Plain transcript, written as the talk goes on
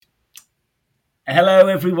Hello,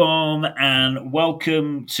 everyone, and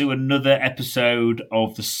welcome to another episode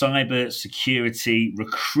of the Cyber Security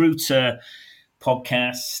Recruiter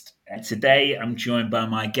podcast. Today, I'm joined by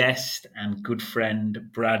my guest and good friend,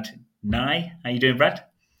 Brad Nigh. How you doing, Brad?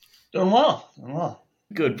 Doing well.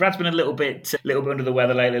 Good. Brad's been a little bit under the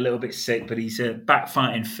weather lately, a little bit sick, but he's back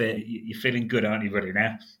fighting fit. You're feeling good, aren't you, buddy?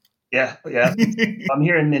 Now. Yeah. I'm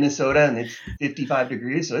here in Minnesota and it's 55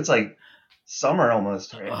 degrees, so it's like summer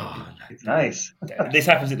almost, right? Oh, It's nice. this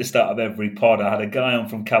happens at the start of every pod. I had a guy on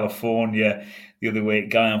from California the other week,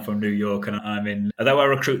 guy on from New York, and I'm in. Although I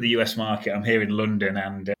recruit the US market, I'm here in London,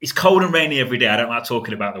 and it's cold and rainy every day. I don't like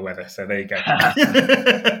talking about the weather, so there you go.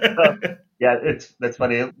 Yeah, that's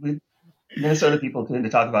funny. Minnesota people tend to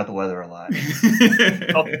talk about the weather a lot.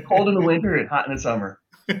 Cold in the winter and hot in the summer.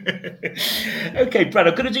 Okay, Brad,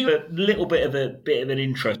 I'm going to do a little bit of an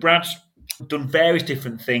intro. Brad's done various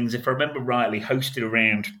different things. If I remember rightly, hosted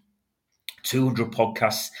around 200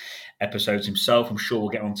 podcast episodes himself. I'm sure we'll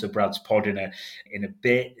get onto Brad's pod in a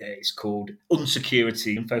bit. It's called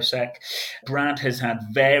Unsecurity InfoSec. Brad has had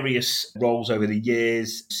various roles over the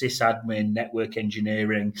years, sysadmin, network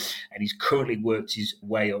engineering, and he's currently worked his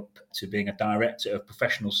way up to being a director of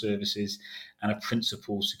professional services and a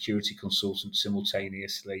principal security consultant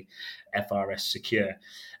simultaneously, FRSecure.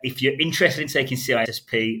 If you're interested in taking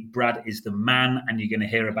CISSP, Brad is the man, and you're going to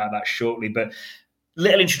hear about that shortly. But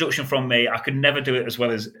little introduction from me. I could never do it as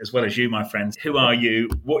well as you, my friends. Who are you?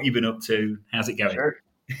 What you been up to? How's it going? Sure.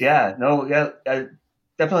 I've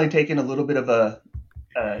definitely taken a little bit of a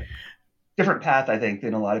different path, I think,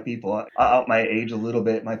 than a lot of people. I'll out my age a little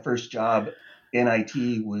bit. My first job in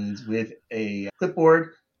IT was with a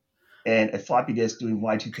clipboard and a floppy disk doing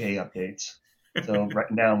Y2K updates. So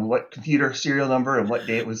writing down what computer serial number and what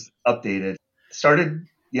day it was updated. Started,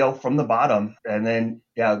 from the bottom, and then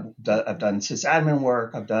I've done sysadmin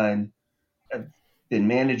work. I've been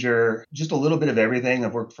manager, just a little bit of everything.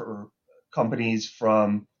 I've worked for companies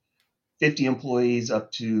from 50 employees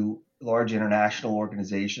up to large international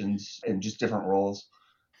organizations in just different roles.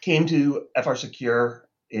 Came to FRSecure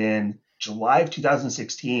in July of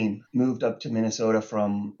 2016, moved up to Minnesota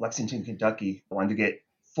from Lexington, Kentucky. I wanted to get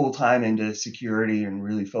full-time into security and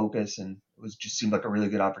really focus, and just seemed like a really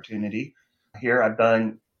good opportunity. Here I've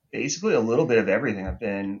done basically a little bit of everything. I've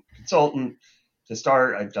been consultant to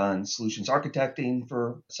start. I've done solutions architecting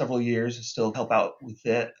for several years. I still help out with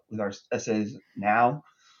it with our essays now.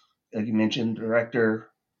 Like you mentioned, director,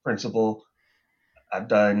 principal. I've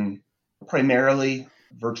done primarily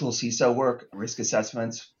virtual CISO work, risk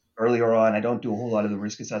assessments. Earlier on, I don't do a whole lot of the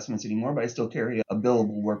risk assessments anymore, but I still carry a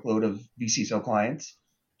billable workload of vCISO clients.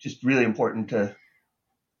 Just really important to,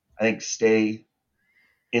 I think, stay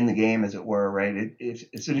in the game, as it were, right?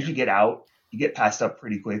 As soon as you get out, you get passed up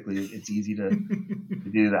pretty quickly. It's easy to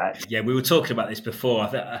do that. Yeah, we were talking about this before.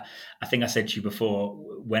 I think I said to you before,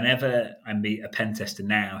 whenever I meet a pen tester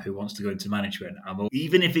now who wants to go into management,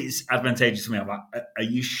 even if it's advantageous to me, I'm like, are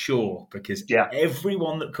you sure? Because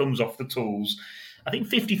everyone that comes off the tools, I think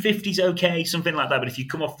 50-50 is okay, something like that. But if you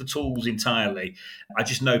come off the tools entirely, I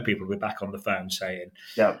just know people will be back on the phone saying,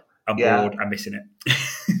 I'm bored, I'm missing it.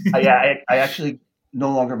 I actually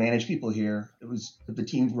no longer manage people here. The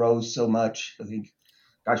team grows so much. I think,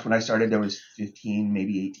 when I started, there was 15,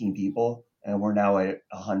 maybe 18 people, and we're now at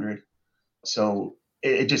 100. So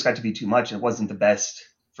it just got to be too much. It wasn't the best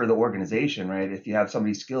for the organization, right? If you have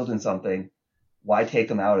somebody skilled in something, why take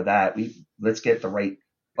them out of that? Let's get the right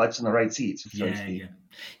butts in the right seats, so to speak.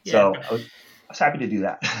 Yeah. So I was happy to do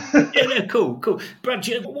that. Yeah, cool. Brad,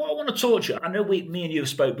 what I want to talk to you, I know me and you have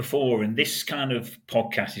spoke before, and this kind of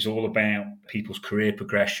podcast is all about people's career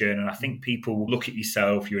progression. And I think people will look at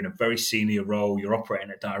yourself, you're in a very senior role, you're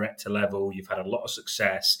operating at director level, you've had a lot of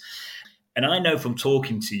success. And I know from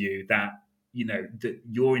talking to you that, that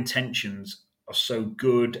your intentions are so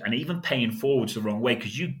good, and even paying forward's the wrong way,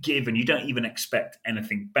 because you give and you don't even expect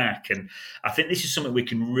anything back. And I think this is something we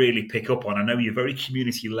can really pick up on. I know you're very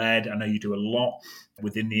community led. I know you do a lot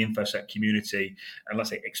within the InfoSec community, and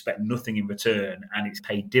let's say expect nothing in return, and it's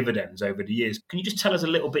paid dividends over the years. Can you just tell us a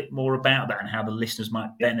little bit more about that and how the listeners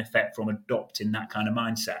might benefit from adopting that kind of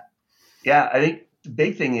mindset? Yeah, I think the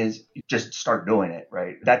big thing is just start doing it,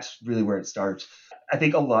 right? That's really where it starts. I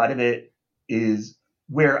think a lot of it is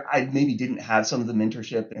where I maybe didn't have some of the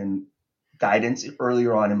mentorship and guidance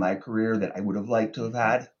earlier on in my career that I would have liked to have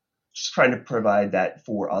had. Just trying to provide that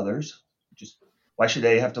for others. Just why should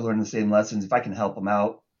they have to learn the same lessons? If I can help them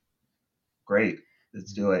out, great,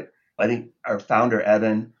 let's do it. I think our founder,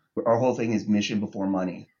 Evan, our whole thing is mission before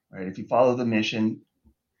money, right? If you follow the mission,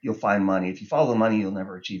 you'll find money. If you follow the money, you'll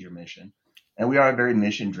never achieve your mission. And we are a very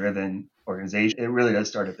mission-driven organization. It really does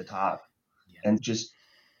start at the top. And just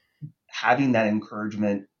having that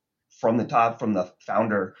encouragement from the top, from the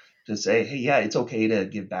founder, to say, hey, yeah, it's okay to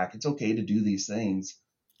give back. It's okay to do these things.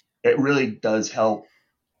 It really does help.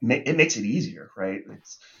 It makes it easier, right?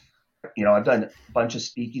 It's, I've done a bunch of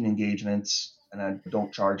speaking engagements and I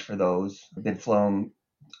don't charge for those. I've been flown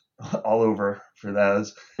all over for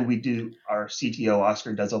those. We do, our CTO,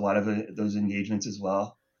 Oscar, does a lot of those engagements as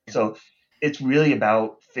well. So it's really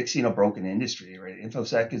about fixing a broken industry, right?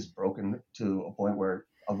 InfoSec is broken to a point where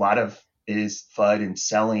a lot of it is FUD and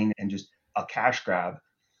selling and just a cash grab.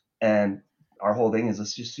 And our whole thing is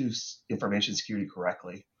let's just do information security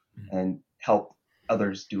correctly and help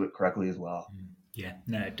others do it correctly as well. Yeah,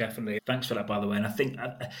 no, definitely. Thanks for that, by the way. And I think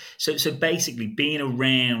so. Basically, being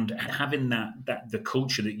around, having the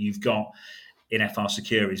culture that you've got in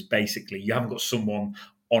FRSecure is basically you haven't got someone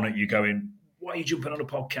on it. You going, why are you jumping on a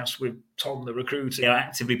podcast with Tom the recruiter? They're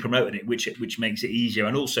actively promoting it, which makes it easier.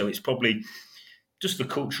 And also, it's probably just the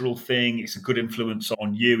cultural thing. It's a good influence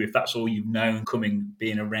on you if that's all you've known.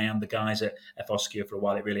 Being around the guys at FRSecure for a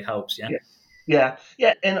while, it really helps. Yeah.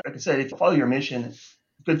 And like I said, if you follow your mission,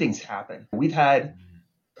 good things happen. We've had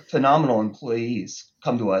phenomenal employees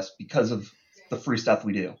come to us because of the free stuff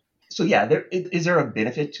we do. So yeah, is there a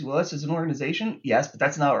benefit to us as an organization? Yes, but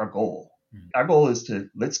that's not our goal. Our goal is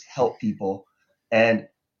let's help people. And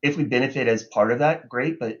if we benefit as part of that,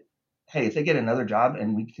 great. But hey, if they get another job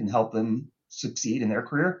and we can help them succeed in their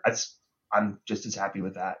career, I'm just as happy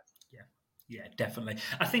with that. Yeah, definitely.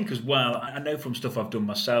 I think as well, I know from stuff I've done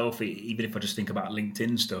myself, even if I just think about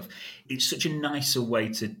LinkedIn stuff, it's such a nicer way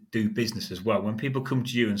to do business as well. When people come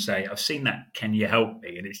to you and say, I've seen that, can you help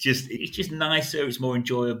me? And it's just nicer, it's more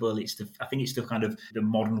enjoyable. I think it's the kind of the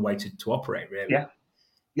modern way to operate, really.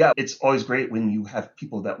 Yeah, it's always great when you have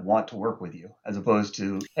people that want to work with you, as opposed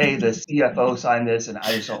to, hey, the CFO signed this and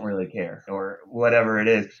I just don't really care, or whatever it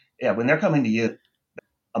is. Yeah, when they're coming to you,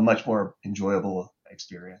 a much more enjoyable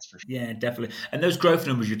experience for sure. Yeah, definitely. And those growth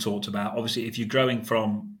numbers you talked about, obviously, if you're growing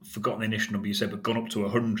from, forgotten the initial number you said, but gone up to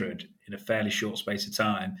 100 in a fairly short space of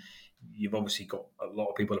time, you've obviously got a lot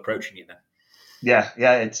of people approaching you then. Yeah,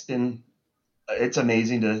 it's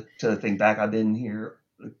amazing to think back. I've been here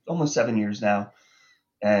almost 7 years now,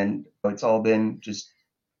 and it's all been just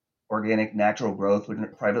organic, natural growth. We're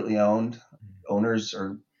privately owned. Owners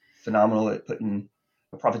are phenomenal at putting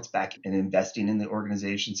profits back and investing in the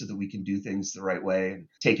organization so that we can do things the right way and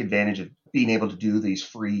take advantage of being able to do these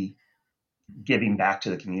free giving back to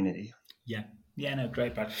the community. Yeah, no,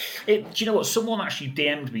 great, Brad. Do you know what? Someone actually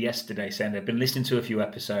DM'd me yesterday saying they've been listening to a few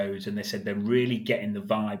episodes and they said they're really getting the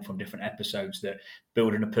vibe from different episodes that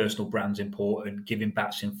building a personal brand's important, giving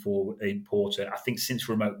back's important. I think since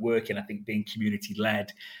remote working, I think being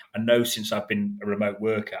community-led, I know since I've been a remote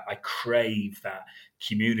worker, I crave that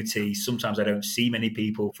community. Sometimes I don't see many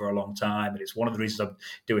people for a long time. And it's one of the reasons I'm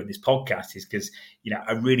doing this podcast is because,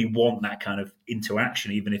 I really want that kind of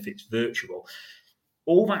interaction, even if it's virtual.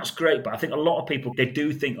 All that's great, but I think a lot of people, they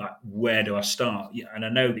do think like, where do I start? And I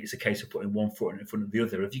know that it's a case of putting one foot in front of the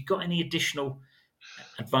other. Have you got any additional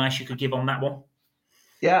advice you could give on that one?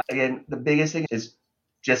 Yeah, again, the biggest thing is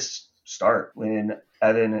just start. When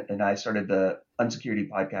Evan and I started the Unsecurity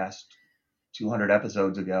podcast 200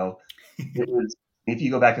 episodes ago, it was, if you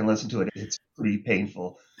go back and listen to it, it's pretty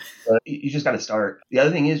painful. But you just got to start. The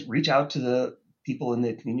other thing is reach out to the people in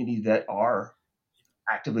the community that are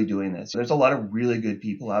actively doing this. There's a lot of really good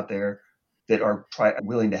people out there that are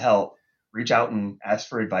willing to help. Reach out and ask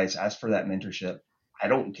for advice, ask for that mentorship. I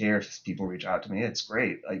don't care if people reach out to me. It's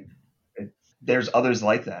great. There's others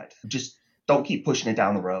like that. Just don't keep pushing it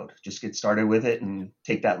down the road. Just get started with it and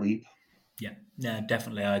take that leap. Yeah,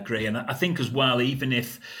 definitely. I agree. And I think as well, even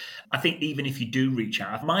if you do reach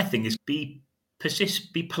out, my thing is be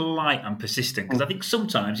polite and persistent. Because I think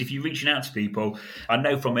sometimes if you're reaching out to people, I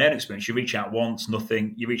know from my own experience, you reach out once,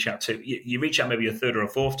 nothing. You reach out maybe a third or a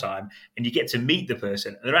fourth time, and you get to meet the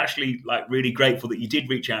person. And they're actually like really grateful that you did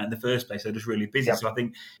reach out in the first place. They're just really busy. Yep. So I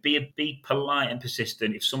think be polite and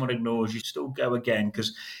persistent. If someone ignores you, still go again,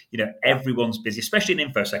 because everyone's busy, especially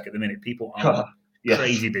in InfoSec at the minute. People are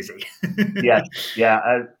crazy busy. Yeah.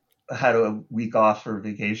 I had a week off for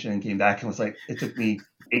vacation and came back and was like, it took me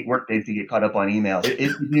 8 work days to get caught up on emails.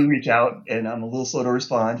 If you do reach out and I'm a little slow to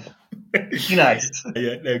respond, be nice.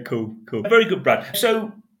 Yeah, no, cool. Very good, Brad.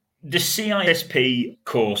 So the CISP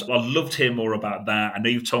course, I'd love to hear more about that. I know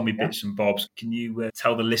you've told me bits and bobs. Can you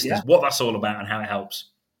tell the listeners what that's all about and how it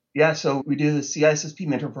helps? Yeah, so we do the CISP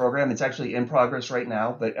mentor program. It's actually in progress right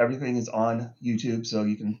now, but everything is on YouTube, so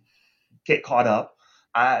you can get caught up.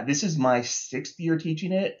 This is my 6th year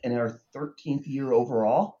teaching it and our 13th year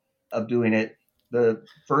overall of doing it. The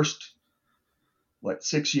first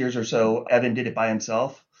 6 years or so, Evan did it by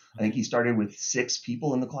himself. I think he started with 6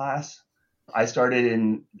 people in the class. I started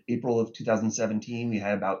in April of 2017. We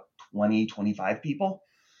had about 20, 25 people.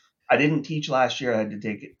 I didn't teach last year. I had to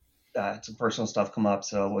take some personal stuff come up,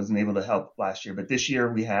 so I wasn't able to help last year. But this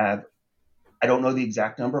year we have, I don't know the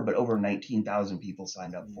exact number, but over 19,000 people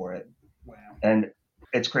signed up for it. Wow. And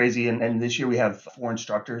it's crazy. And this year we have 4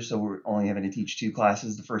 instructors, so we're only having to teach 2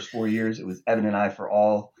 classes. The first 4 years, it was Evan and I for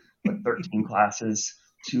all 13 classes,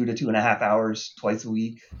 2 to 2.5 hours twice a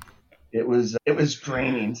week. It was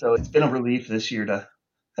draining. So it's been a relief this year to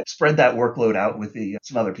spread that workload out with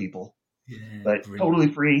some other people. Yeah, but brilliant. Totally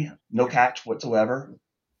free, no catch whatsoever.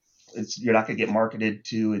 You're not going to get marketed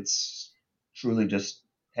to. It's truly just,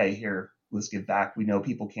 hey, here, let's give back. We know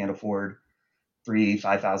people can't afford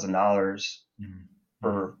 $3,000-$5,000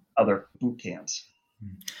 for other boot camps.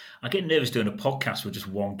 I get nervous doing a podcast with just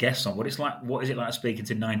one guest on. What is it like speaking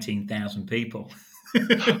to 19,000 people?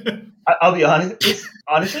 I'll be honest.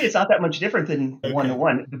 Honestly, it's not that much different than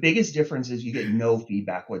one-to-one. The biggest difference is you get no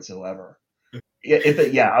feedback whatsoever.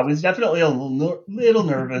 I was definitely a little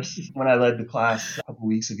nervous when I led the class a couple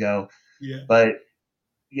weeks ago. Yeah. But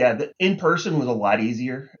the in-person was a lot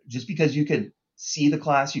easier just because you could see the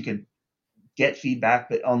class, you could get feedback,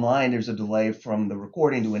 but online there's a delay from the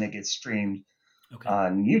recording to when it gets streamed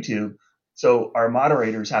on YouTube. So our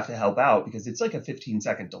moderators have to help out because it's like a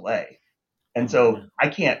 15-second delay. And so I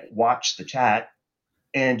can't watch the chat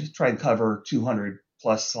and try and cover 200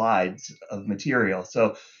 plus slides of material.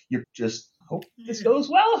 So you're just hope this goes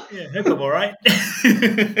well. Yeah, hope I'm all right.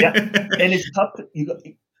 And it's tough.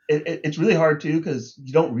 It's really hard too because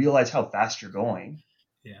you don't realize how fast you're going.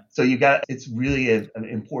 Yeah. So it's really an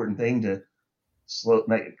important thing to slow.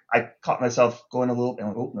 I caught myself going a little,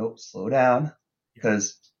 and no, slow down,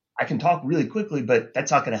 because I can talk really quickly, but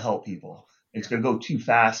that's not going to help people. It's going to go too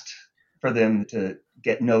fast for them to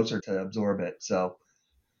get notes or to absorb it. So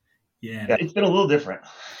it's been a little different.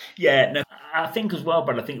 Yeah, no, I think as well,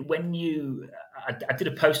 but I think when I did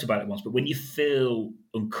a post about it once, but when you feel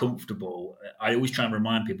uncomfortable, I always try and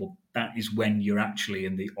remind people that is when you're actually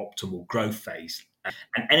in the optimal growth phase.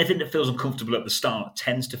 And anything that feels uncomfortable at the start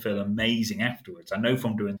tends to feel amazing afterwards. I know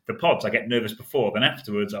from doing the pods, I get nervous before, then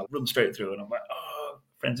afterwards I'll run straight through and I'm like,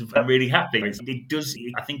 friends, I'm really happy. It does,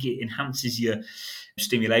 I think it enhances your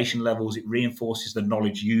stimulation levels. It reinforces the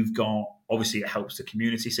knowledge you've got. Obviously, it helps the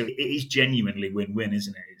community. So it is genuinely win-win,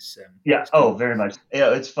 isn't it? It's cool. Very much.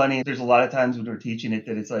 Yeah, it's funny. There's a lot of times when we're teaching it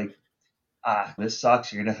that it's like, this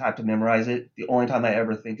sucks. You're going to have to memorize it. The only time I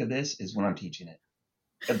ever think of this is when I'm teaching it.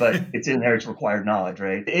 But it's in there. It's required knowledge,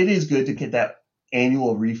 right? It is good to get that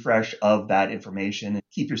annual refresh of that information and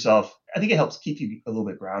keep yourself, I think it helps keep you a little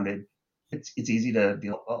bit grounded. It's easy to be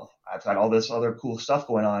like, I've got all this other cool stuff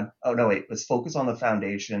going on. Oh, no, wait, let's focus on the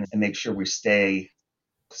foundation and make sure we stay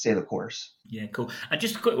the course. Yeah, cool. And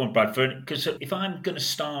just a quick one, Brad, because if I'm going to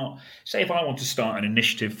start, say if I want to start an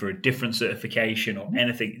initiative for a different certification or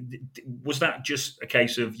anything, was that just a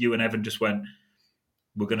case of you and Evan just went,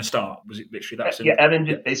 we're going to start? Was it literally that simple? Yeah, Evan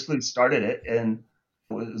just basically started it, and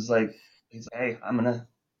it was like, he's like, hey, I'm going to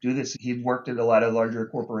do this. He'd worked at a lot of larger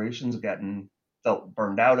corporations, felt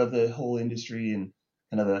burned out of the whole industry and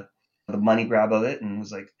kind of the money grab of it, and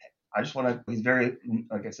was like, I just want to, he's very,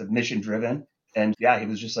 like I said, mission driven. And he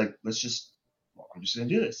was just like, I'm just going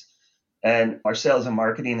to do this. And our sales and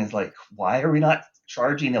marketing is like, why are we not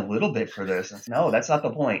charging a little bit for this? No, that's not the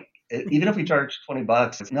point. Even if we charge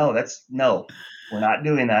 $20, no, we're not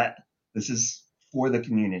doing that. This is for the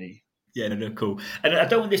community. Yeah, no, cool. And I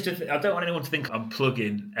don't want anyone to think I'm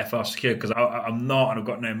plugging FRSecure, because I'm not, and I've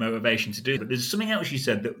got no motivation to do it. But there's something else you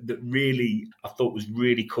said that really I thought was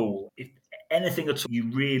really cool. If anything at all,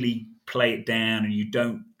 you really play it down and you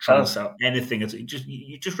don't try and sell anything at all.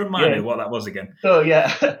 You just remind me what that was again. So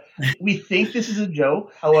we think this is a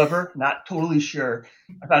joke. However, not totally sure.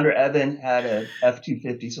 Our founder Evan had a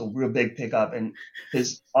F-250, so real big pickup, and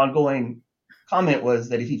his ongoing comment was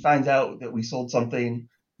that if he finds out that we sold something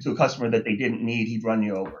to a customer that they didn't need, he'd run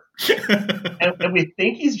you over. and we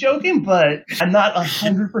think he's joking, but I'm not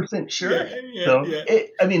 100% sure.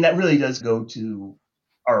 That really does go to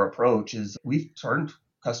our approach. Is we've turned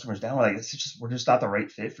customers down, like we're just not the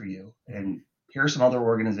right fit for you, and here are some other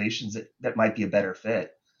organizations that might be a better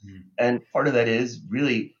fit. And part of that is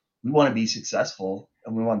really we want to be successful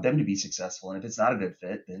and we want them to be successful, and if it's not a good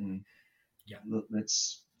fit, then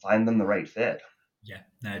let's find them the right fit. Yeah,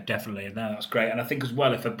 no, definitely. No, that's great. And I think as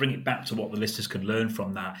well, if I bring it back to what the listeners can learn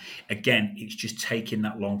from that, again, it's just taking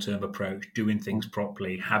that long-term approach, doing things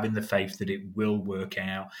properly, having the faith that it will work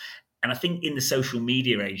out. And I think in the social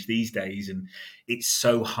media age these days, and it's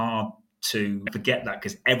so hard to forget that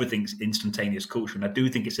because everything's instantaneous culture. And I do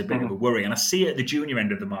think it's a bit of a worry. And I see it at the junior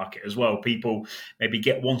end of the market as well. People maybe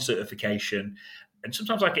get one certification, and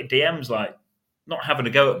sometimes I get DMs like, not having a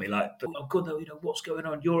go at me, like, oh, good though, what's going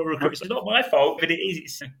on? You're a recruiter. It's not my fault, but it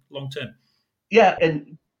is. It's long term. Yeah,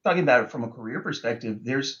 and talking about it from a career perspective,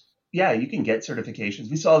 you can get certifications.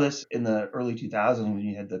 We saw this in the early 2000s when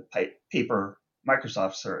you had the paper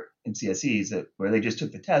Microsoft cert in CSEs where they just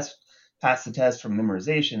took the test, passed the test from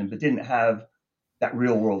memorization, but didn't have that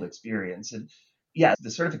real world experience. And yeah, the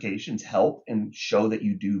certifications help and show that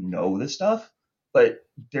you do know the stuff, but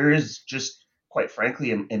there is just, quite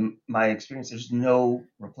frankly, in my experience, there's no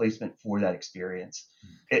replacement for that experience.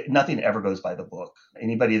 Nothing ever goes by the book.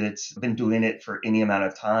 Anybody that's been doing it for any amount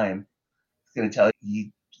of time is going to tell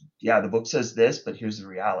you, yeah, the book says this, but here's the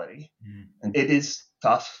reality. And it is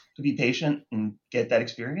tough to be patient and get that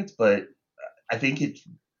experience, but I think it's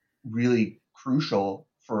really crucial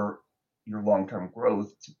for your long-term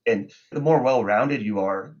growth. And the more well-rounded you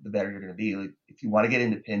are, the better you're going to be. Like, if you want to get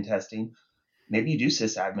into pen testing, maybe you do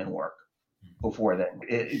sysadmin work before then.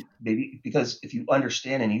 Maybe because if you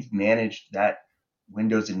understand and you've managed that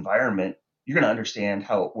Windows environment, you're going to understand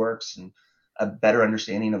how it works and a better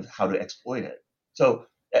understanding of how to exploit it. So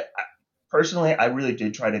personally, I really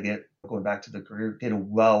did try to going back to the career, get a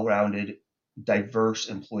well-rounded, diverse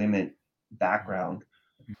employment background.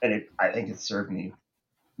 And I think it served me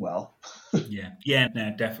well. Yeah,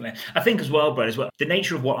 no, definitely. I think as well, Brad, the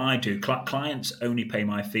nature of what I do, clients only pay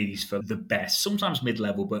my fees for the best, sometimes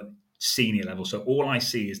mid-level, but senior level. So all I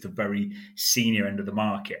see is the very senior end of the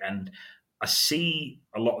market. And I see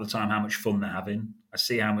a lot of the time how much fun they're having. I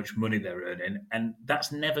see how much money they're earning. And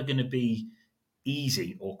that's never going to be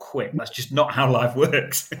easy or quick. That's just not how life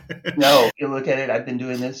works. No, you look at it, I've been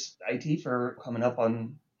doing this IT for coming up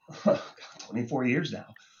on 24 years now.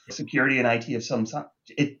 Security and IT of some sort.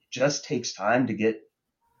 It just takes time to get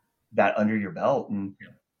that under your belt and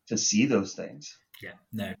to see those things. Yeah,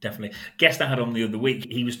 no, definitely. Guest I had on the other week,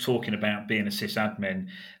 he was talking about being a sysadmin,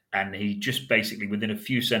 and he just basically, within a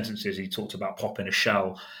few sentences, he talked about popping a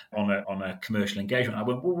shell on a commercial engagement. I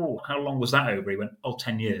went, whoa, how long was that over? He went,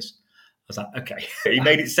 10 years. I was like, okay. He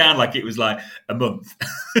made it sound like it was like a month.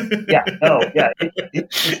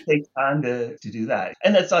 It just takes time to do that.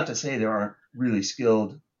 And that's not to say there aren't really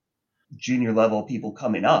skilled junior level people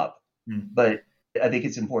coming up, but I think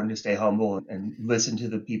it's important to stay humble and listen to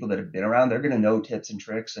the people that have been around. They're going to know tips and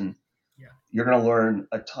tricks, and you're going to learn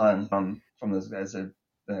a ton from those guys and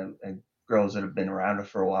girls that have been around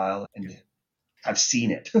for a while and have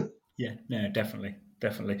seen it. Yeah, no, definitely.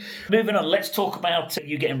 Moving on, let's talk about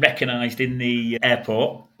you getting recognised in the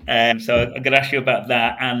airport. So I'm going to ask you about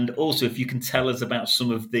that, and also if you can tell us about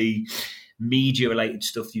some of the media-related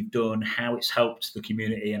stuff you've done, how it's helped the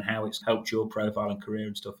community, and how it's helped your profile and career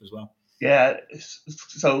and stuff as well. Yeah,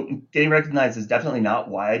 so getting recognized is definitely not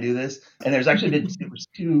why I do this. And there's actually been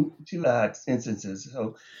two instances.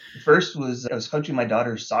 So the first was I was coaching my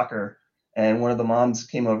daughter's soccer, and one of the moms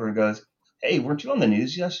came over and goes, "Hey, weren't you on the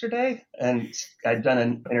news yesterday?" And I'd done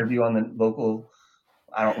an interview on the local,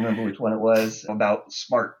 I don't remember which one it was, about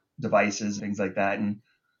smart devices, things like that. And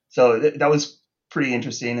so that was pretty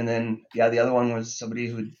interesting. And then, the other one was somebody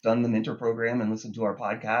who had done the mentor program and listened to our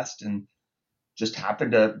podcast and just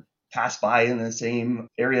happened to pass by in the same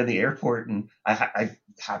area of the airport. And I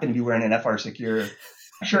happened to be wearing an FRSecure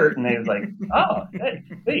shirt, and they was like, "Oh, hey,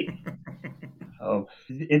 wait." So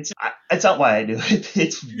it's not why I do it.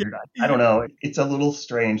 It's weird. I don't know. It's a little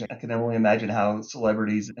strange. I can only imagine how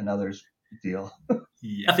celebrities and others feel.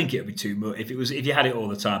 Yeah, I think it would be too much. If you had it all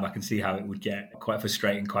the time, I can see how it would get quite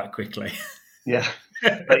frustrating quite quickly. Yeah.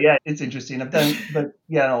 But yeah, it's interesting. Talking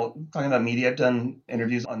about media, I've done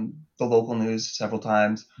interviews on the local news several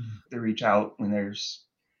times. They reach out when there's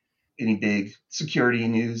any big security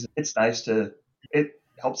news. It's nice it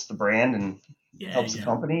helps the brand and helps the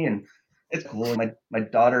company, and it's cool. My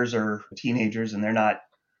daughters are teenagers and they're not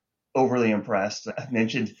overly impressed. I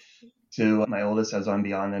mentioned to my oldest, I was on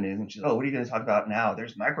Beyond the News, and she's, "Oh, what are you going to talk about now?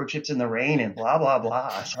 There's microchips in the rain and blah, blah,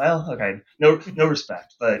 blah." Well, okay, no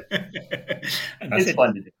respect, but it's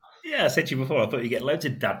fun to do. Yeah, I said to you before, I thought you get loads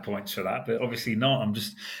of dad points for that, but obviously not. I'm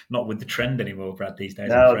just not with the trend anymore, Brad, these days.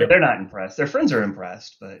 No, they're not impressed. Their friends are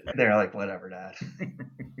impressed, but they're like, "Whatever, Dad."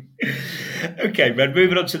 Okay, Brad,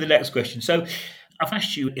 moving on to the next question. So I've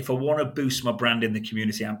asked you if I want to boost my brand in the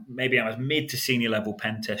community. Maybe I'm a mid to senior level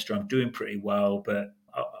pen tester. I'm doing pretty well, but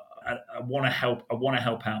I want to help. I want to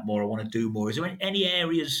help out more. I want to do more. Is there any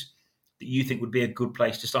areas that you think would be a good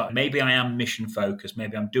place to start? Maybe I am mission focused.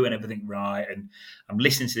 Maybe I'm doing everything right, and I'm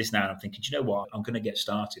listening to this now and I'm thinking, you know what? I'm going to get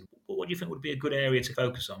started. What do you think would be a good area to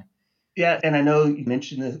focus on? Yeah, and I know you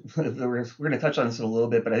mentioned that we're going to touch on this in a little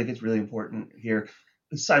bit, but I think it's really important here.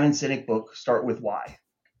 The Simon Sinek book, Start With Why.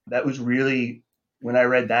 That was really, when I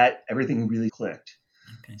read that, everything really clicked.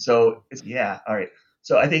 Okay. So yeah, all right.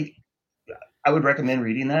 So I think I would recommend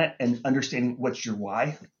reading that and understanding what's your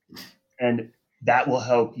why, and that will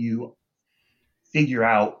help you figure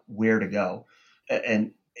out where to go.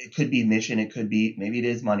 And it could be mission, it could be, maybe it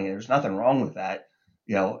is money. There's nothing wrong with that,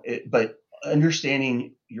 but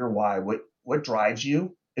understanding your why, what drives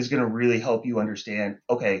you, is going to really help you understand,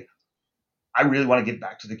 okay, I really want to get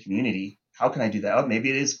back to the community. How can I do that? Oh, maybe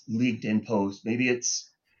it is LinkedIn post. Maybe it's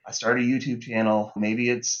I start a YouTube channel. Maybe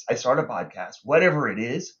it's I start a podcast. Whatever it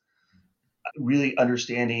is, really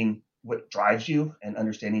understanding what drives you and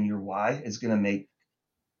understanding your why is going to make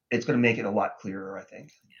it a lot clearer, I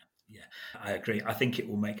think. Yeah, I agree. I think it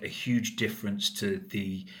will make a huge difference to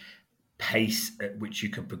the pace at which you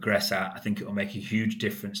can progress at. I think it will make a huge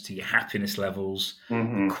difference to your happiness levels, the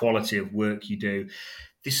Mm-hmm. quality of work you do.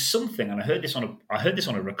 There's something, and I heard this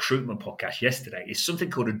on a recruitment podcast yesterday. It's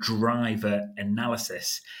something called a driver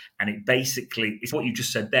analysis, and it's what you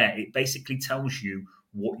just said there. It basically tells you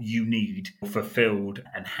what you need fulfilled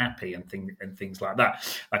and happy and things like that.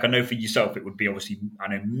 Like I know for yourself, it would be obviously, I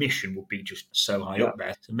know mission would be just so high Yeah. up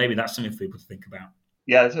there. So maybe that's something for people to think about.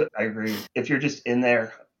 Yeah, I agree. If you're just in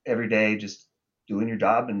there every day, just doing your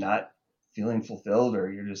job and not feeling fulfilled,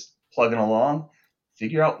 or you're just plugging along,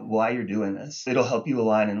 figure out why you're doing this. It'll help you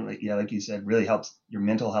align. And yeah, like you said, really helps your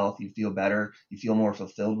mental health. You feel better. You feel more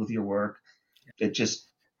fulfilled with your work. It's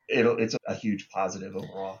a huge positive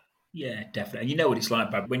overall. Yeah, definitely. And you know what it's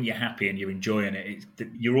like, Brad, when you're happy and you're enjoying it,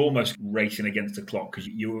 you're almost racing against the clock because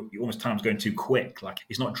you almost time's going too quick. Like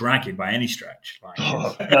it's not dragging by any stretch. Like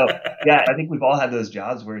Oh, it's no. Yeah, I think we've all had those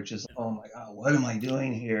jobs where it's just, oh my God, what am I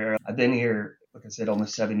doing here? I've been here, like I said,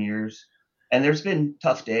 almost 7 years, and there's been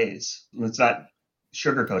tough days. Let's not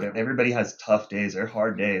sugarcoat it. Everybody has tough days. They're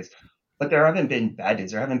hard days, but there haven't been bad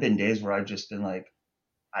days. There haven't been days where I've just been like,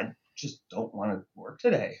 I just don't want to work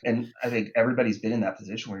today. And I think everybody's been in that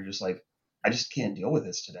position where you're just like, I just can't deal with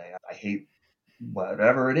this today. I hate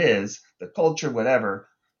whatever it is, the culture, whatever.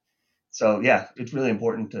 So yeah, it's really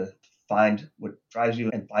important to find what drives you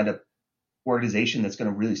and find a organization that's going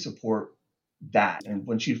to really support that. And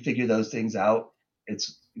once you figure those things out,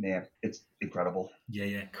 it's incredible.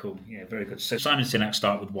 yeah, cool. Yeah, very good. So Simon Sinek,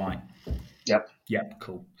 start with why. Yep. Yep,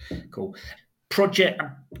 cool. Project,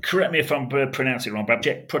 correct me if I'm pronouncing it wrong,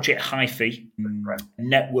 but Project HIFI, Right.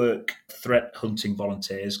 Network Threat Hunting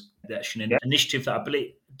Volunteers. That's an Yep. initiative that I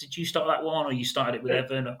believe, did you start that one or you started it with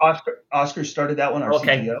Evan? Oscar started that one, our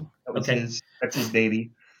Okay, CTO. okay, That's his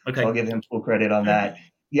baby. So I'll okay. give him full credit on that.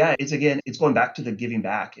 Yeah, it's going back to the giving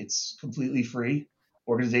back. It's completely free.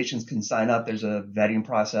 Organizations can sign up. There's a vetting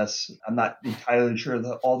process. I'm not entirely sure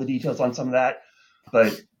all the details on some of that,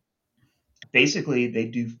 but basically they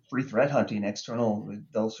do free threat hunting external.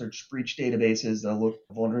 They'll search breach databases, they'll look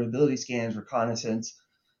for vulnerability scans, reconnaissance,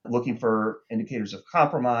 looking for indicators of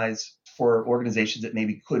compromise for organizations that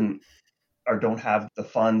maybe couldn't or don't have the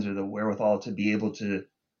funds or the wherewithal to be able to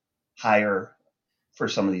hire for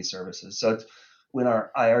some of these services. So it's when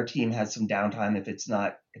our IR team has some downtime,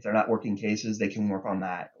 if they're not working cases, they can work on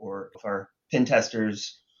that. Or if our pen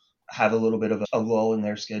testers have a little bit of a lull in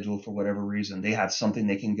their schedule for whatever reason, they have something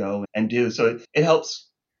they can go and do. So it helps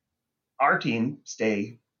our team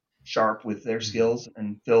stay sharp with their skills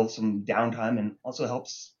and fill some downtime, and also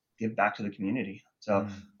helps give back to the community. So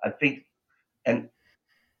I think, and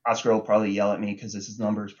Oscar will probably yell at me because this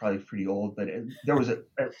number is probably pretty old, but there was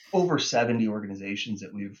over 70 organizations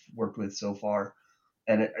that we've worked with so far,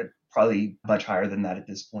 and probably much higher than that at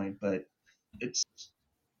this point. But it's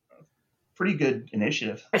a pretty good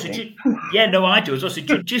initiative, I think. Yeah, no, I do as well. So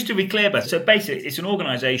just to be clear, but so basically, it's an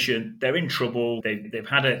organisation. They're in trouble. They've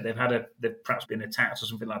perhaps been attacked or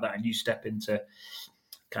something like that, and you step in to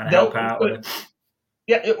kind of help They'll out.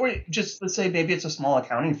 Yeah, or just let's say maybe it's a small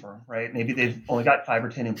accounting firm, right? Maybe they've only got 5 or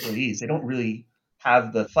 10 employees. They don't really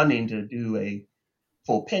have the funding to do a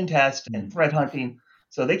full pen test and threat hunting.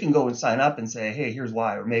 So they can go and sign up and say, hey, here's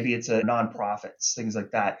why. Or maybe it's a nonprofits, things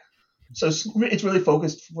like that. So it's really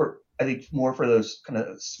focused for, I think, more for those kind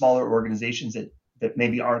of smaller organizations that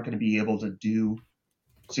maybe aren't going to be able to do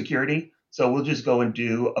security. So we'll just go and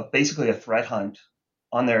do basically a threat hunt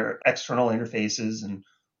on their external interfaces and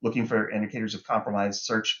looking for indicators of compromise,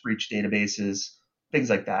 search breach databases, things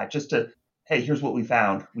like that, just to, hey, here's what we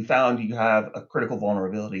found. We found you have a critical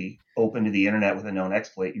vulnerability open to the internet with a known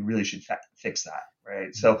exploit. You really should fix that,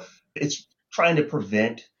 right? So it's trying to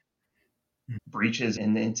prevent breaches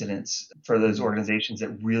and incidents for those organizations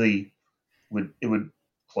that really would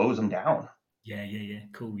close them down. Yeah.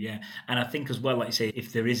 Cool. Yeah. And I think as well, like you say,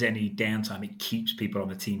 if there is any downtime, it keeps people on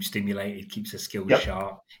the team stimulated, keeps their skills Yep.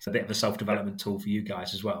 sharp. It's a bit of a self Yep. development tool for you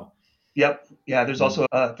guys as well. Yep. Yeah. There's Mm. also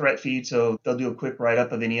a threat feed, so they'll do a quick write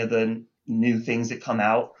up of any of the new things that come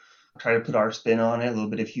out. Try to put our spin on it, a little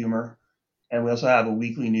bit of humor, and we also have a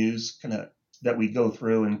weekly news kind of that we go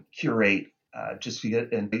through and curate. Just to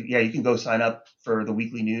get, and yeah, you can go sign up for the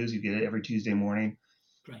weekly news. You get it every Tuesday morning.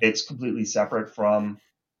 Great. It's completely separate from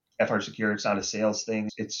FRSecure. It's not a sales thing.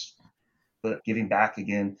 It's giving back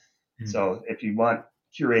again. Mm. So if you want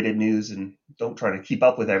curated news and don't try to keep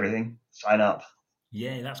up with everything, sign up.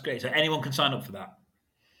 Yeah, that's great. So anyone can sign up for that.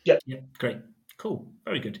 Yep. Yeah, great. Cool.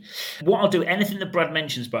 Very good. What I'll do, anything that Brad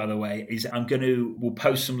mentions, by the way, is we'll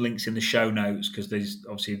post some links in the show notes because there's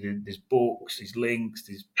obviously there's books, there's links,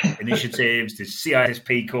 there's initiatives, there's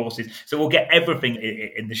CISP courses. So we'll get everything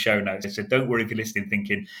in the show notes. So don't worry if you're listening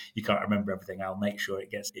thinking you can't remember everything. I'll make sure it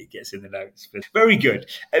gets in the notes. But very good.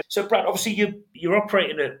 So Brad, obviously you're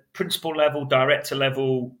operating at principal level, director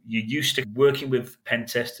level. You're used to working with pen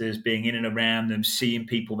testers, being in and around them, seeing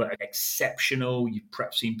people that are exceptional. You've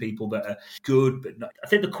perhaps seen people that are good, but not. I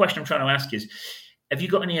think the question I'm trying to ask is, have you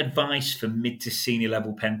got any advice for mid to senior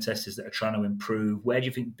level pen testers that are trying to improve? Where do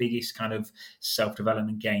you think biggest kind of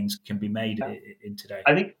self-development gains can be made in today?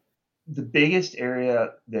 I think the biggest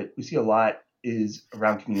area that we see a lot is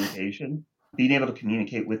around communication, being able to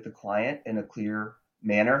communicate with the client in a clear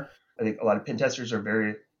manner. I think a lot of pen testers are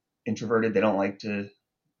very introverted. They don't like to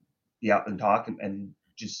be out and talk, and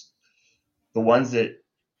just the ones that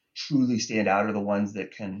truly stand out are the ones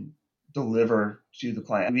that can deliver to the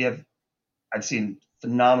client. I've seen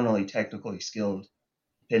phenomenally technically skilled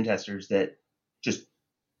pen testers that just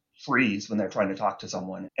freeze when they're trying to talk to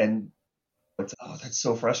someone. And that's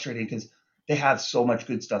so frustrating because they have so much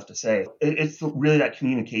good stuff to say. It's really that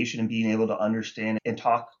communication and being able to understand and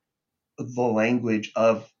talk the language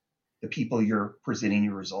of the people you're presenting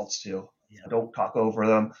your results to. Yeah. Don't talk over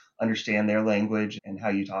them, understand their language and how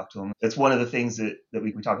you talk to them. That's one of the things that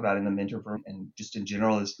we talk about in the mentor program and just in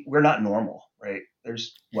general is we're not normal, right?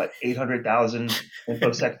 There's 800,000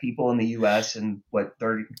 InfoSec people in the US and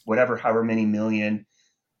 30, however many million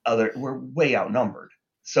we're way outnumbered.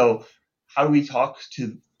 So how do we talk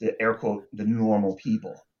to the air quote, the normal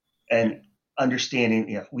people and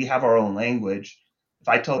understanding, we have our own language. If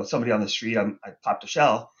I tell somebody on the street I popped a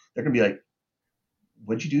shell, they're going to be like,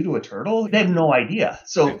 what'd you do to a turtle? They have no idea.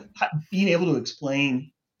 So being able to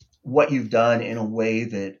explain what you've done in a way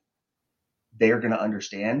that they're going to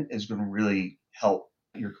understand is going to really help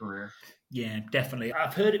your career. Yeah, definitely.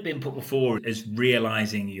 I've heard it being put before as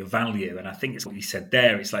realizing your value, and I think it's what you said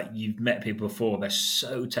there. It's like you've met people before; they're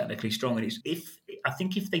so technically strong, and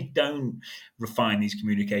if they don't refine these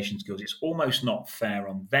communication skills, it's almost not fair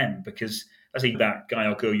on them because I think that guy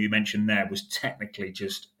or girl you mentioned there was technically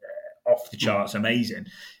just off the charts, amazing,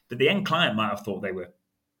 but the end client might have thought they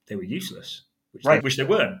were useless, which they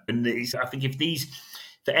weren't. And I think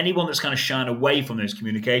for anyone that's kind of shying away from those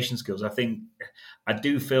communication skills, I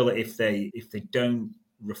do feel that if they don't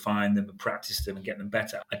refine them and practice them and get them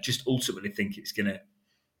better, I just ultimately think it's going to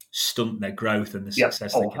stunt their growth and the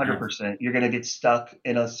success they can have. 100%. You're going to get stuck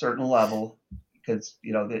in a certain level because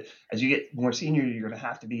as you get more senior, you're going to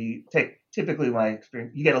have to typically my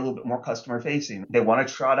experience, you get a little bit more customer facing. They want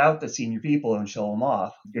to trot out the senior people and show them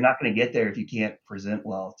off. You're not going to get there if you can't present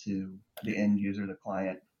well to the end user, the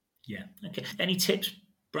client. Yeah. Okay. Any tips,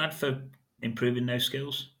 Brad, for improving those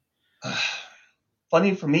skills?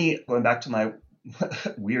 Funny for me, going back to my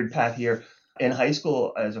weird path here, in high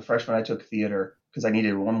school as a freshman, I took theater because I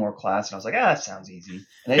needed one more class. And I was like, that sounds easy.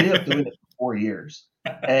 And I ended up doing it for 4 years.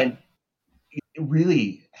 And it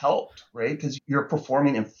really helped, right? Because you're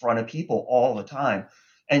performing in front of people all the time.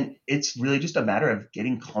 And it's really just a matter of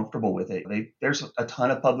getting comfortable with it. There's a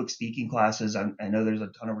ton of public speaking classes. I know there's a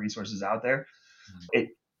ton of resources out there.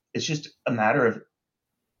 It's just a matter of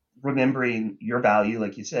remembering your value,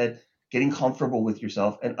 like you said, getting comfortable with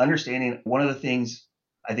yourself and understanding. One of the things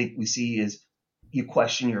I think we see is you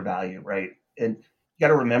question your value, right? And you got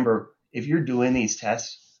to remember, if you're doing these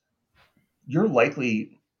tests, you're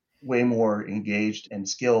likely way more engaged and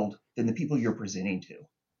skilled than the people you're presenting to.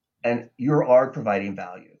 And you are providing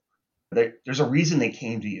value. There's a reason they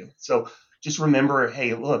came to you. So just remember,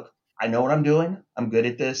 hey, look, I know what I'm doing. I'm good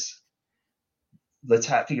at this. Let's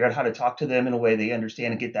figure out how to talk to them in a way they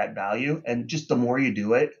understand and get that value. And just the more you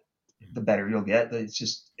do it, the better you'll get. It's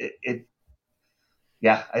just, it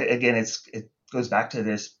goes back to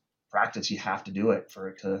this practice. You have to do it for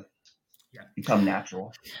it to become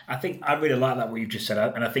natural. I think I really like that what you've just said,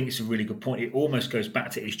 and I think it's a really good point. It almost goes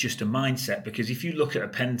back to it's just a mindset, because if you look at a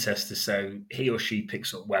pen tester, so he or she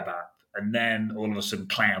picks up web app and then all of a sudden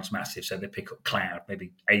cloud's massive, so they pick up cloud,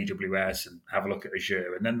 maybe AWS, and have a look at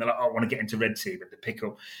Azure, and then they're like, oh, I want to get into red team, and they pick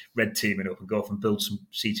up red teaming up and go off and build some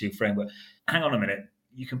C2 framework. Hang on a minute,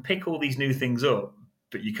 you can pick all these new things up,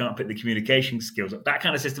 but you can't pick the communication skills up. That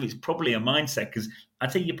kind of system is probably a mindset, because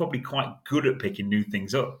I'd say you're probably quite good at picking new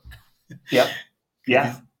things up. Yeah.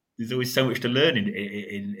 There's always so much to learn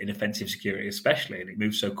in offensive security, especially, and it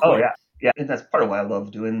moves so quick. Oh, yeah. Yeah, and that's part of why I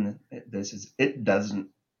love doing this, is it doesn't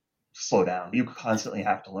slow down. You constantly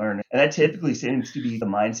have to learn. And that typically seems to be the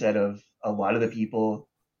mindset of a lot of the people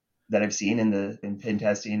that I've seen in pen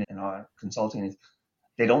testing and consulting. Is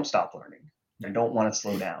they don't stop learning. They don't want to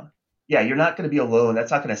slow down. Yeah, you're not going to be alone.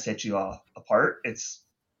 That's not going to set you apart. It's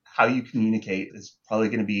how you communicate is probably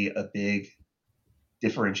going to be a big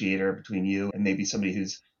differentiator between you and maybe somebody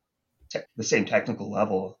who's the same technical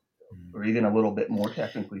level, or even a little bit more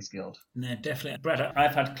technically skilled. No, definitely. Brad,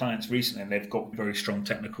 I've had clients recently and they've got very strong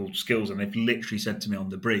technical skills, and they've literally said to me on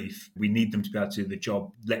the brief, we need them to be able to do the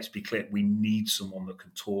job. Let's be clear, we need someone that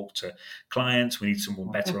can talk to clients. We need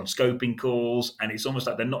someone better on scoping calls. And it's almost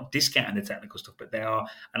like they're not discounting the technical stuff, but they are.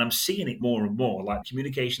 And I'm seeing it more and more, like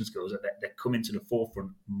communication skills, that they're coming to the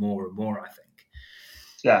forefront more and more, I think.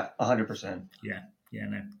 Yeah, 100%. Yeah,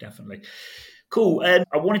 no, definitely. Cool.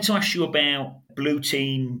 I wanted to ask you about blue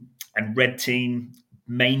team and red team,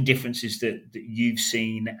 main differences that you've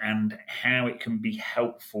seen, and how it can be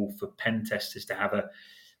helpful for pen testers to have a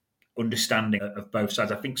understanding of both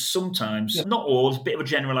sides. I think sometimes, not all, it's a bit of a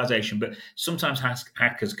generalization, but sometimes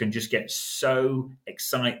hackers can just get so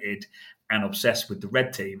excited and obsessed with the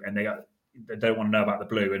red team, and they don't want to know about the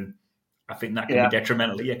blue. And I think that can be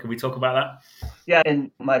detrimental. Yeah, can we talk about that? Yeah,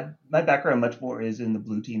 and my background much more is in the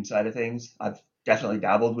blue team side of things. I've definitely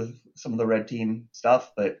dabbled with some of the red team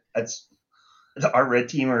stuff, but our red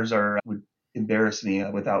teamers would embarrass me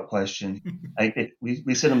without question.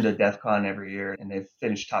 We send them to DEF CON every year, and they've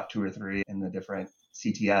finished top 2 or 3 in the different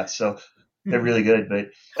CTFs, so they're really good. But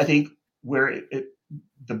I think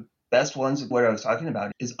the best ones, what I was talking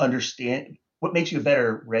about, is understand what makes you a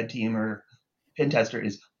better red team or pen tester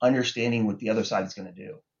is understanding what the other side is going to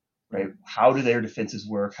do, right? How do their defenses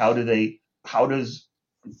work? How does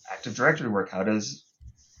Active Directory work? How does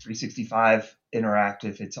 365 interact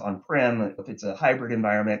if it's on-prem, if it's a hybrid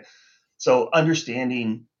environment? So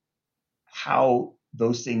understanding how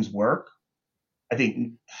those things work, I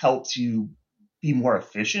think, helps you be more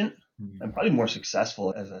efficient and probably more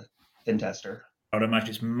successful as a pen tester. I would imagine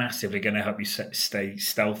it's massively going to help you stay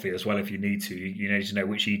stealthy as well if you need to. You need to know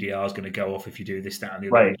which EDR is going to go off if you do this, that, and the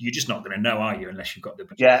other. Right. You're just not going to know, are you, unless you've got the...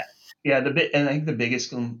 Yeah. And I think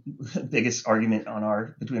the biggest argument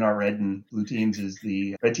between our red and blue teams is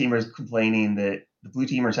the red teamers complaining that the blue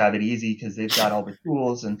teamers have it easy because they've got all the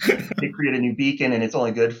tools, and they create a new beacon and it's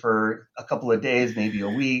only good for a couple of days, maybe a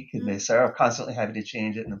week, and they are constantly having to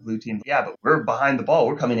change it. And the blue team, but we're behind the ball.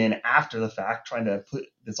 We're coming in after the fact, trying to put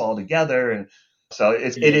this all together. And so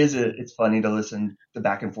it's funny to listen the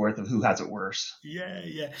back and forth of who has it worse.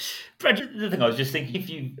 Yeah. Brad, the thing I was just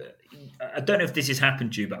thinking, I don't know if this has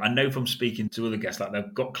happened to you, but I know from speaking to other guests, like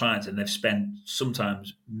they've got clients and they've spent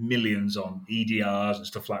sometimes millions on EDRs and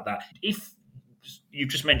stuff like that. If you've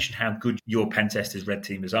just mentioned how good your pen testers, red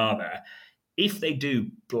teamers are there, if they do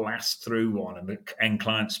blast through one and the end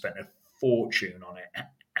client spent a fortune on it,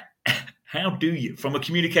 how do you, from a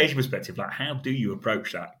communication perspective, how do you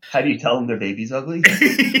approach that? How do you tell them their baby's ugly?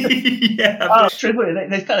 Yeah. Truthfully,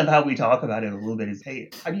 that's kind of how we talk about it a little bit is, hey,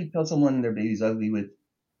 how do you tell someone their baby's ugly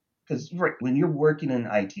because when you're working in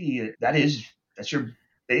IT, that's your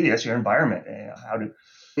baby, that's your environment.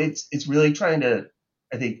 It's really trying to,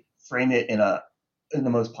 I think, frame it in the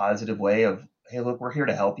most positive way of, hey, look, we're here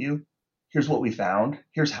to help you. Here's what we found.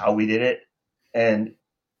 Here's how we did it. And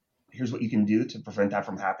here's what you can do to prevent that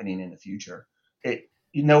from happening in the future.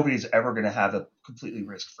 Nobody's ever going to have a completely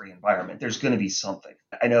risk-free environment. There's going to be something.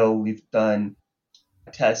 I know we've done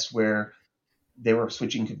tests where they were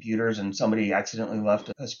switching computers and somebody accidentally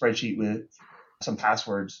left a spreadsheet with some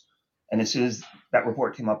passwords. And as soon as that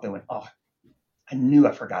report came up, they went, oh, I knew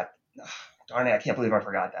I forgot. Darn it, I can't believe I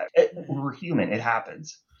forgot that. We're human. It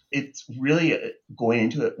happens. It's really going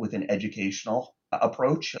into it with an educational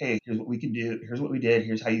approach. Hey, here's what we can do. Here's what we did.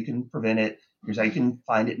 Here's how you can prevent it. Here's how you can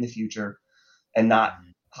find it in the future, and not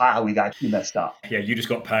how we got you messed up. Yeah, you just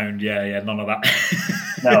got pwned. Yeah, none of that.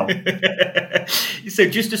 No. So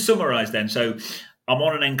just to summarize then, so I'm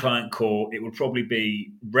on an end client call. It would probably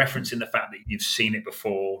be referencing the fact that you've seen it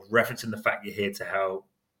before, referencing the fact you're here to help,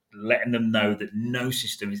 letting them know that no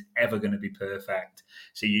system is ever going to be perfect.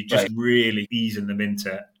 So you're just really easing them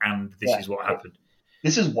into, and this is what happened.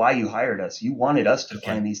 this is why you hired us. You wanted us to Okay.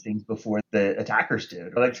 find these things before the attackers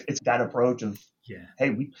did. Like, it's that approach of, Yeah. hey,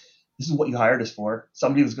 this is what you hired us for.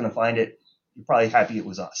 Somebody was going to find it. You're probably happy it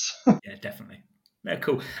was us. Yeah, definitely. Yeah,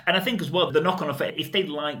 cool. And I think as well, the knock-on effect, if they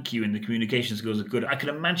like you and the communication skills are good, I can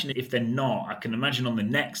imagine if they're not, I can imagine on the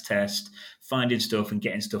next test, finding stuff and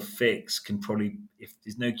getting stuff fixed can probably, if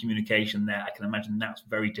there's no communication there, I can imagine that's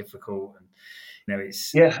very difficult. And,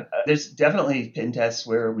 it's... Yeah, there's definitely pen tests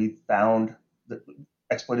where we found that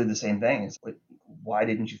exploited the same thing. It's like, why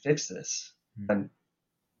didn't you fix this? And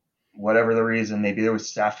whatever the reason, maybe there was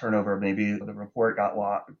staff turnover, maybe the report got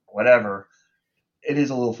lost, whatever. It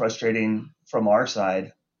is a little frustrating from our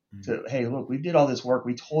side to, hey, look, we did all this work.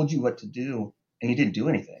 We told you what to do, and you didn't do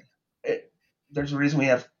anything. There's a reason we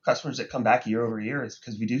have customers that come back year over year, is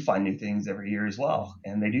because we do find new things every year as well,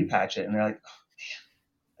 and they do patch it, and they're like, oh,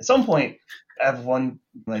 at some point, I have one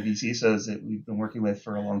of my VCSOs that we've been working with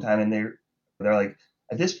for a long time, and they're like,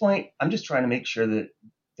 at this point, I'm just trying to make sure that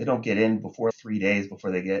they don't get in before 3 days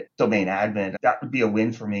before they get domain admin. That would be a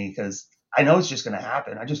win for me, because I know it's just going to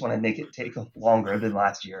happen. I just want to make it take longer than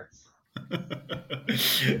last year.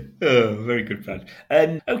 Oh, very good, Brad.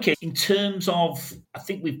 Okay, in terms of, I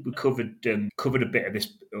think we've covered a bit of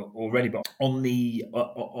this already, but on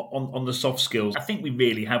the soft skills, I think we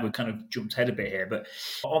really have. We kind of jumped ahead a bit here, but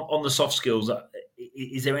on the soft skills,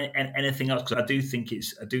 is there anything else? Because I do think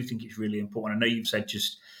it's really important. I know you've said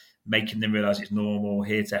just making them realize it's normal,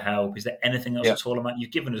 here to help. Is there anything else at all?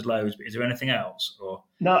 You've given us loads, but is there anything else? Or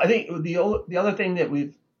no, I think the other thing that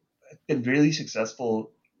we've been really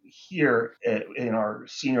successful here in our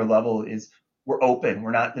senior level is we're open.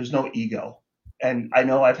 There's no ego. And I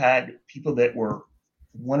know I've had people that were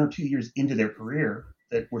 1 or 2 years into their career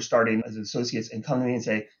that were starting as associates and come to me and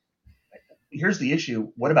say, here's the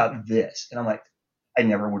issue. What about this? And I'm like, I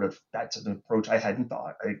never would have. That's an approach I hadn't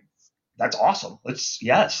thought. That's awesome. Let's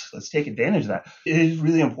take advantage of that. It is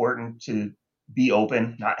really important to be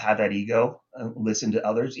open, not have that ego, listen to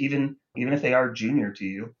others, even if they are junior to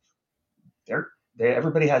you.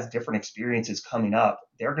 Everybody has different experiences coming up.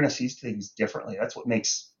 They're going to see things differently. That's what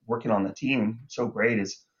makes working on the team so great,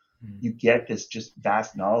 is you get this just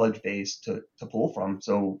vast knowledge base to pull from.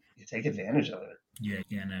 So you take advantage of it.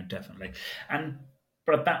 Yeah, no, definitely.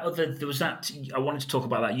 But there was that. I wanted to talk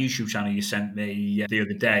about that YouTube channel you sent me the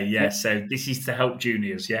other day. Yeah, so this is to help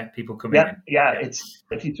juniors. Yeah, people coming in. Yeah. It's,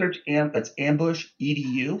 if you search it's Ambush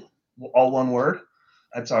EDU, all one word.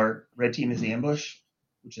 That's our red team is Ambush,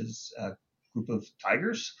 which is a group of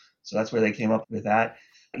tigers. So that's where they came up with that.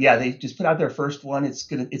 Yeah, they just put out their first one.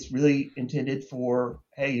 It's really intended for,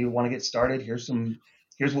 hey, you want to get started? Here's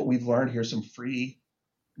what we've learned. Here's some free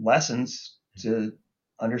lessons to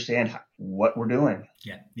understand what we're doing.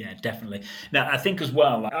 Yeah, definitely. Now, I think as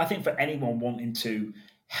well, I think for anyone wanting to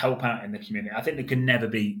help out in the community, I think there can never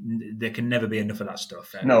be enough of that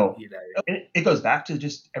stuff. No, it goes back to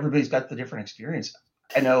just everybody's got the different experience.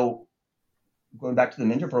 I know, going back to the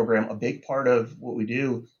mentor program, a big part of what we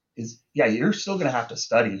do is, you're still going to have to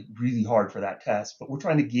study really hard for that test, but we're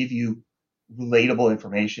trying to give you relatable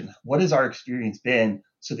information. What has our experience been,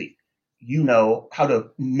 so that you know how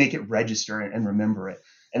to make it register and remember it?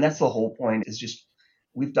 And that's the whole point, is just,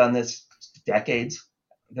 we've done this decades.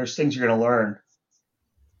 There's things you're going to learn.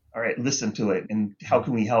 All right, listen to it. And how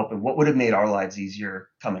can we help? And what would have made our lives easier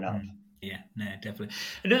coming up? Yeah, no, definitely.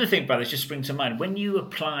 Another thing, Brad, that's just spring to mind. When you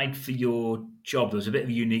applied for your job, there was a bit of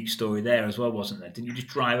a unique story there as well, wasn't there? Didn't you just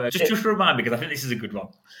drive over? Just remind me, because I think this is a good one.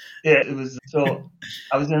 Yeah, it was. So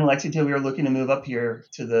I was in Lexington. We were looking to move up here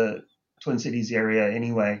to the Twin Cities area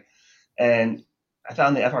anyway. And I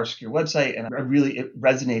found the FRSecure website, and it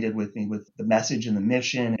resonated with me, with the message and the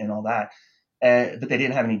mission and all that. But they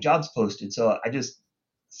didn't have any jobs posted. So I just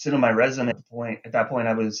sent them my resume. At that point,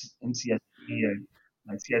 I was in CSP,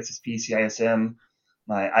 my CSSP, CISM,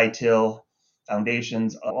 my ITIL,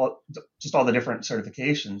 foundations, all the different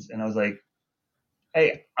certifications. And I was like,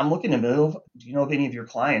 hey, I'm looking to move. Do you know of any of your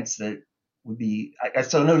clients that would be,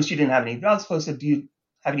 so notice you didn't have any jobs posted. Do you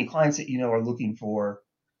have any clients that are looking for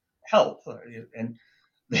help? And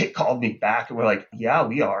they called me back and were like, yeah,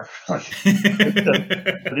 we are.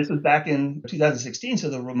 This was back in 2016, so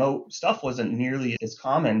the remote stuff wasn't nearly as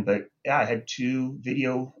common. But yeah, I had 2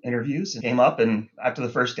 video interviews and came up. And after the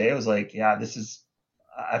first day, I was like, yeah,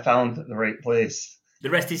 I found the right place. The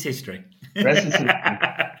rest is history. The rest is history.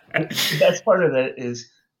 The best part of it is,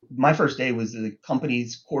 my first day was the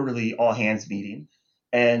company's quarterly all hands meeting.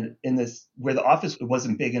 And where the office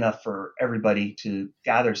wasn't big enough for everybody to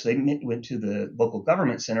gather, so they went to the local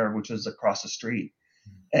government center, which was across the street.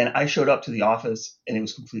 And I showed up to the office, and it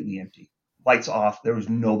was completely empty. Lights off. There was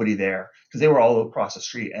nobody there, because they were all across the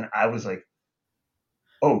street. And I was like,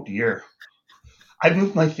 oh dear, I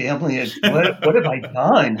moved my family. What have I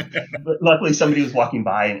done? But luckily, somebody was walking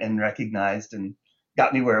by and recognized and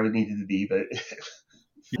got me where I needed to be. But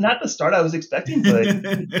not the start I was expecting, but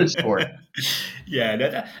good story.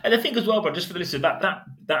 Yeah, and I think as well, but just for the listeners,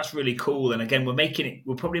 that's really cool. And again,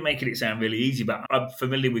 we're probably making it sound really easy, but I'm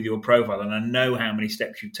familiar with your profile, and I know how many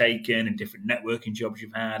steps you've taken and different networking jobs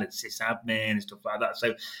you've had, and sysadmin and stuff like that.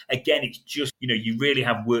 So again, it's just you really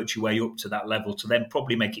have worked your way up to that level to then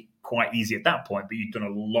probably make it quite easy at that point. But you've done a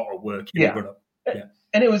lot of work in the Yeah. run up. Yeah,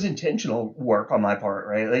 And it was intentional work on my part,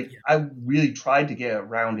 right? Like I really tried to get a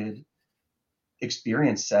rounded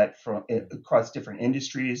experience set from across different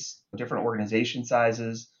industries, different organization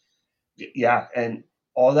sizes. Yeah, and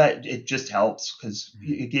all that, it just helps because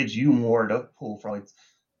it gives you more to pull from.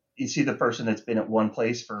 You see the person that's been at one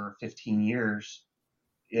place for 15 years,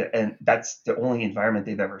 and that's the only environment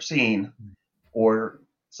they've ever seen, or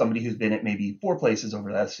somebody who's been at maybe 4 places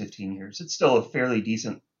over the last 15 years. It's still a fairly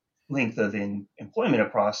decent length of employment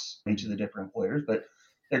across each of the different employers, but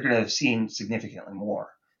they're going to have seen significantly more.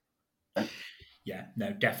 Yeah,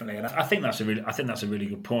 no, definitely, and I think that's a really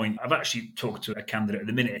good point. I've actually talked to a candidate at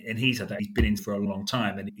the minute, and he said that he's been in for a long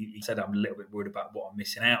time, and he said I'm a little bit worried about what I'm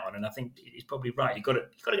missing out on. And I think he's probably right. You've got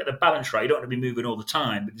to get the balance right. You don't want to be moving all the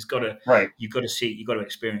time, but you've got to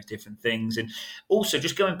experience different things. And also,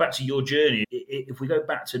 just going back to your journey, if we go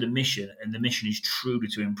back to the mission, and the mission is truly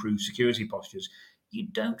to improve security postures, you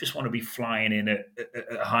don't just want to be flying in at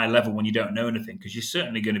a high level when you don't know anything, because you're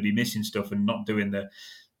certainly going to be missing stuff and not doing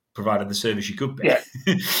provided the service you could be.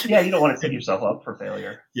 Yeah, you don't want to set yourself up for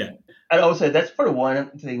failure. Yeah. I'd also say that's part of one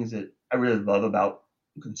of the things that I really love about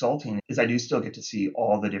consulting is I do still get to see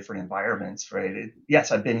all the different environments, right?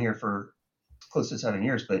 Yes, I've been here for close to 7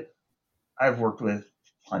 years, but I've worked with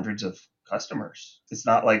hundreds of customers. It's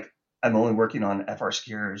not like I'm only working on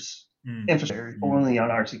FRSecure's infrastructure, only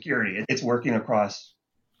on our security. It's working across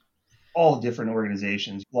all different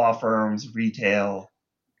organizations, law firms, retail,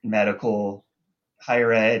 medical,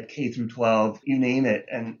 higher ed, K through 12, you name it,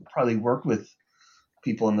 and probably work with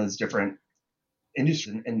people in those different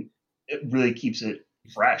industries. And it really keeps it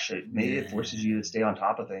fresh. It forces you to stay on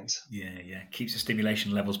top of things. Yeah. Keeps the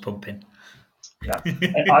stimulation levels pumping. Yeah.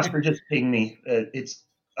 And Oscar just pinged me. It's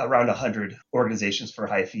around 100 organizations for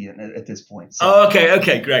high fee at this point. So,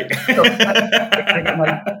 okay, great. So I got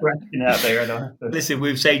my question out there. I don't have to... Listen,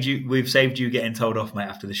 we've saved you getting told off, mate,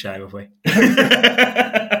 after the show, have we?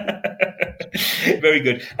 Very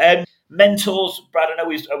good. Mentors, Brad. I know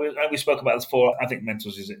we spoke about this before. I think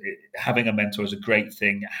having a mentor is a great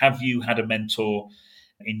thing. Have you had a mentor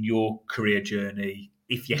in your career journey?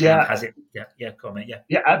 If you have, has it? Yeah, comment.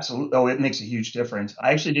 Yeah, absolutely. Oh, it makes a huge difference.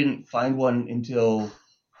 I actually didn't find one until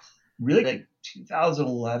really like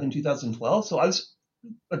 2011, 2012. So I was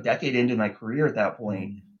a decade into my career at that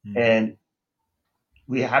point. And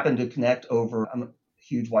we happened to connect over. I'm a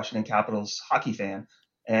huge Washington Capitals hockey fan,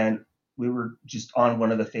 and we were just on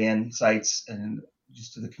one of the fan sites and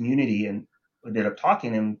just to the community, and we ended up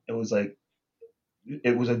talking. And it was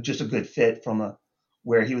just a good fit from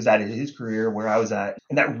where he was at in his career, where I was at,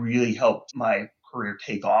 and that really helped my career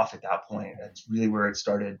take off at that point. That's really where it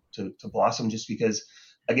started to blossom, just because,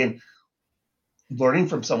 again, learning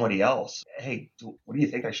from somebody else. Hey, what do you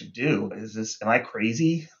think I should do? Am I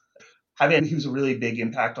crazy? He was a really big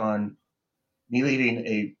impact on me leading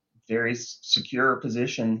a very secure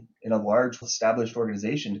position in a large established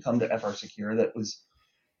organization to come to FRSecure that was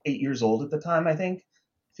 8 years old at the time, I think,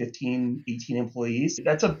 15, 18 employees.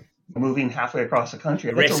 That's moving halfway across the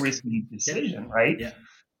country. That's a risky decision, right? Yeah.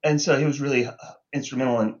 And so he was really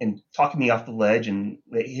instrumental in talking me off the ledge and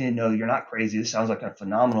letting him know, you're not crazy. This sounds like a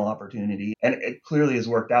phenomenal opportunity. And it clearly has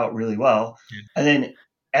worked out really well. Yeah. And then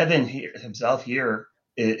Evan himself here,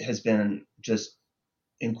 it has been just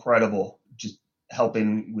incredible, just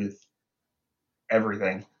helping with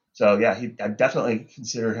everything. So yeah, I definitely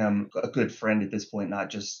consider him a good friend at this point, not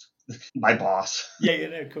just my boss. Yeah,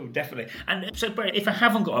 no, cool, definitely. And so, Brett, if I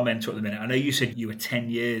haven't got a mentor at the minute, I know you said you were 10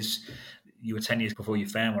 years before you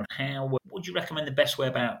found one. What would you recommend the best way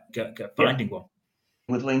about finding one?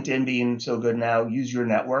 With LinkedIn being so good now, use your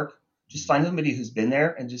network. Just find somebody who's been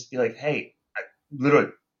there and just be like, hey,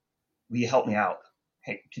 will you help me out?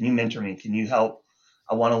 Hey, can you mentor me? Can you help?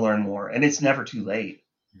 I want to learn more. And it's never too late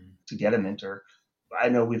to get a mentor. I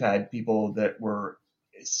know we've had people that were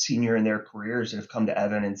senior in their careers that have come to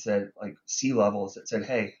Evan and said, like C-levels that said,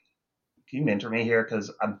 hey, can you mentor me here?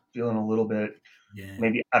 Because I'm feeling a little bit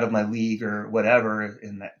maybe out of my league or whatever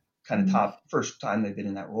in that kind of top first time they've been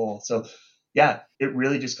in that role. So yeah, it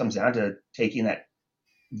really just comes down to taking that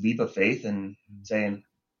leap of faith and saying,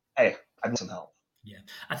 hey, I need some help. Yeah,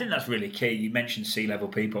 I think that's really key. You mentioned C-level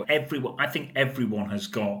people. I think everyone has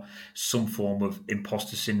got some form of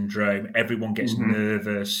imposter syndrome. Everyone gets Hmm.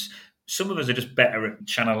 nervous. Some of us are just better at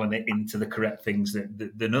channeling it into the correct things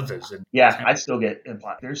than others. And Yeah, I still get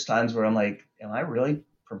there's times where I'm like, am I really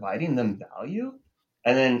providing them value?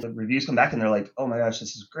 And then the reviews come back and they're like, oh my gosh,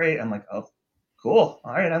 this is great. I'm like, oh, cool.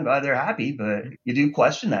 All right, I'm glad they're happy. But you do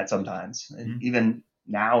question that sometimes. And mm, even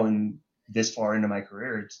now and this far into my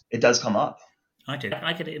career, it does come up. I do.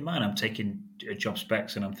 I get it in mind. I'm taking job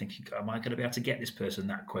specs and I'm thinking, am I going to be able to get this person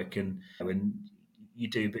that quick? And when you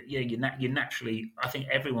do, but yeah, you naturally. I think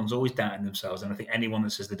everyone's always doubting themselves, and I think anyone that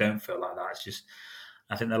says they don't feel like that, it's just.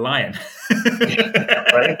 I think they're lying.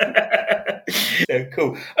 Right? So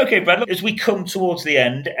cool. Okay, Brad. Look, as we come towards the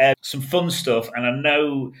end, some fun stuff, and I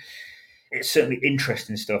know it's certainly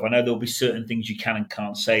interesting stuff. I know there'll be certain things you can and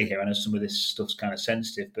can't say here. I know some of this stuff's kind of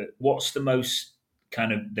sensitive, but what's the most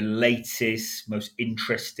kind of the latest, most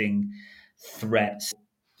interesting threat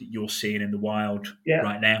that you're seeing in the wild Yeah.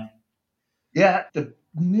 right now? Yeah. The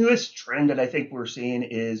newest trend that I think we're seeing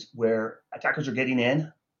is where attackers are getting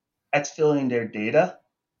in, exfilling their data,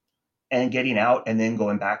 and getting out and then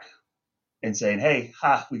going back and saying, hey,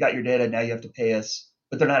 we got your data. Now you have to pay us.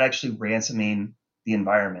 But they're not actually ransoming the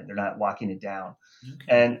environment. They're not locking it down. Okay.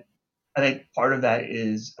 And I think part of that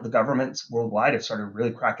is the governments worldwide have started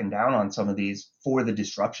really cracking down on some of these for the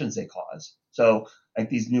disruptions they cause. So like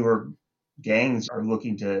these newer gangs are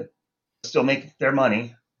looking to still make their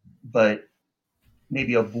money, but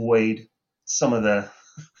maybe avoid some of the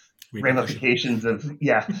Repercussion. ramifications of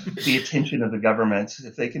the attention of the government.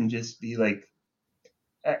 If they can just be like,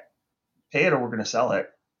 pay it or we're going to sell it.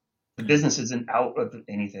 The Okay. business isn't out of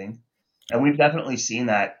anything. And we've definitely seen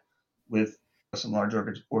that with some large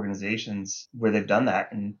organizations where they've done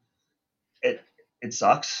that. And it, it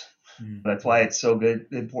sucks. That's why Mm-hmm. it's so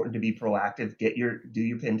important to be proactive, do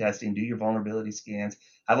your pen testing, do your vulnerability scans,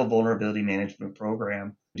 have a vulnerability management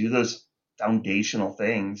program, do those foundational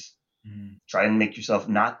things, Mm-hmm. try and make yourself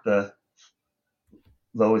not the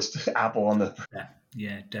lowest apple on the. Yeah,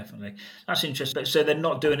 yeah, definitely. That's interesting. So they're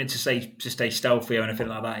not doing it to stay stealthy or anything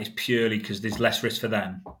like that. It's purely because there's less risk for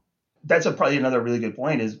them. That's probably another really good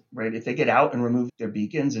point is, right, if they get out and remove their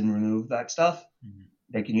beacons and remove that stuff, Mm-hmm.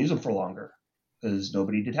 they can use them for longer because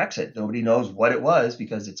nobody detects it. Nobody knows what it was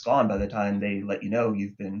because it's gone by the time they let you know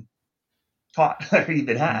you've been caught or you've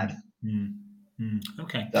been had.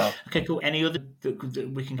 Okay. So, Okay, cool. Any other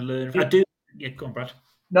that we can learn? I do. Yeah, go on, Brad.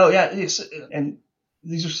 no, yeah. And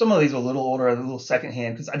some of these are a little older, a little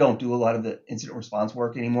secondhand because I don't do a lot of the incident response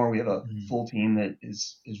work anymore. We have a Mm, full team that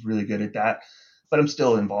is really good at that, but I'm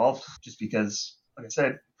still involved just because, like I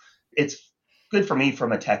said, it's good for me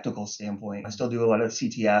from a technical standpoint. I still do a lot of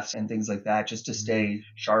CTFs and things like that just to mm, stay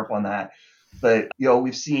sharp on that. But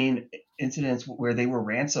we've seen incidents where they were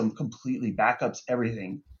ransomed completely, backups,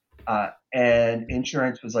 everything, and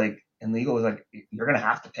insurance was like, and legal was like, you're gonna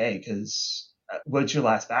have to pay because what's your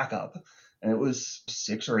last backup? And it was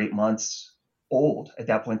 6 or 8 months old at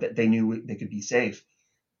that point that they knew they could be safe.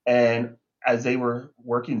 And as they were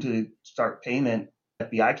working to start payment,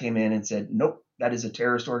 FBI came in and said, nope, that is a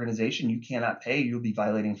terrorist organization. You cannot pay. You'll be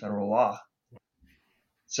violating federal law.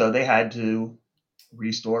 So they had to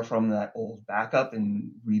restore from that old backup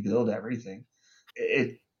and rebuild everything.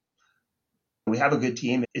 It, we have a good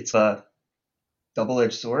team. It's a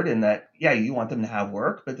double-edged sword in that, yeah, you want them to have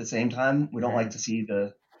work, but at the same time, we don't like mm, to see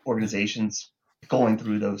the organizations going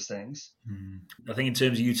through those things. mm. I think in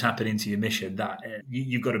terms of you tapping into your mission, that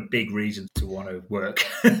you've got a big reason to want to work.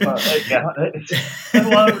 Yeah, and a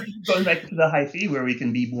lot of it goes back to the high fee where we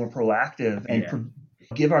can be more proactive and Yeah,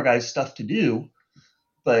 give our guys stuff to do,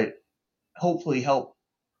 but hopefully help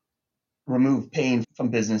remove pain from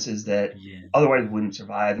businesses that yeah, otherwise wouldn't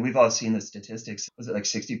survive. And we've all seen the statistics. Was it like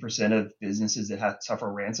 60% of businesses that suffer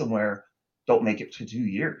ransomware don't make it to 2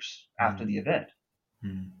 years after mm, the event?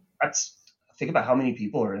 mm, That's Think about how many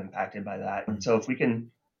people are impacted by that. And mm. so if we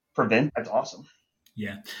can prevent, that's awesome.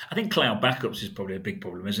 Yeah. I think cloud backups is probably a big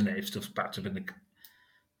problem, isn't it? If stuff's backed up in the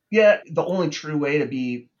Yeah, the only true way to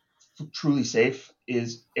be truly safe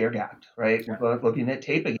is air gapped, right? We're looking at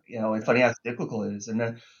taping. It's funny how cyclical it is. And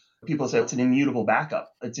then people say it's an immutable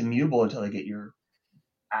backup. It's immutable until they get your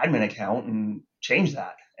admin account and change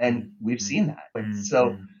that. And mm, we've mm, seen that. mm, So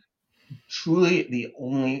mm. truly the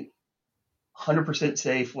only 100%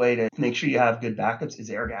 safe way to make sure you have good backups is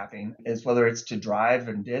air gapping, is whether it's to drive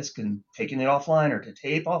and disk and taking it offline or to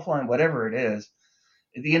tape offline, whatever it is.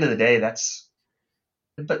 At the end of the day,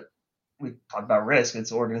 but we talk about risk.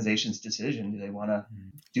 It's the organization's decision. Do they want to Yeah.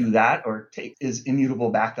 do that or take is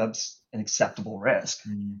immutable backups an acceptable risk.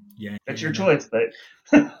 That's your No. choice, but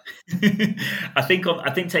I think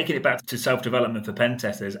taking it back to self-development for pen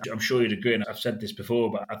testers, I'm sure you'd agree, and I've said this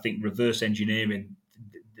before, but I think reverse engineering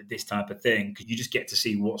this type of thing, because you just get to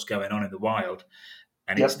see what's going on in the wild,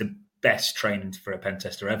 and it's the best training for a pen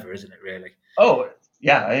tester ever, isn't it, really? Oh,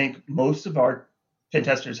 yeah. I think most of our pen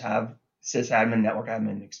testers have sysadmin, network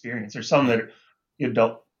admin experience. There's some that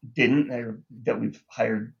didn't, that we've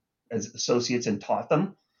hired as associates and taught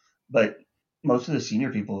them, but most of the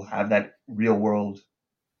senior people have that real world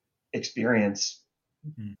experience.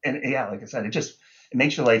 And yeah, like I said, it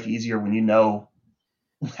makes your life easier when you know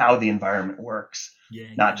how the environment works,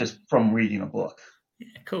 not just from reading a book.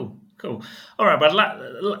 Yeah, cool. All right, but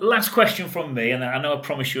last question from me, and I know I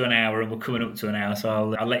promised you an hour, and we're coming up to an hour,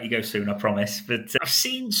 so I'll let you go soon, I promise. But I've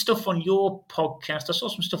seen stuff on your podcast. I saw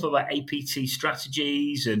some stuff about APT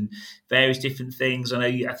strategies and various different things. I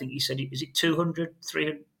think you said, is it 200,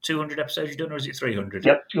 300, 200 episodes you've done, or is it 300?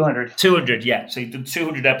 Yep, 200. 200, yeah. So you've done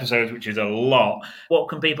 200 episodes, which is a lot. What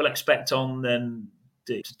can people expect on then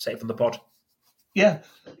to take from the pod? Yeah.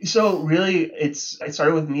 So really, it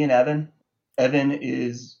started with me and Evan. Evan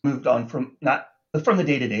is moved on from the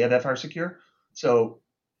day-to-day of FRSecure. So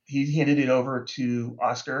he handed it over to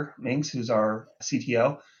Oscar Minks, who's our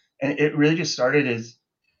CTO. And it really just started as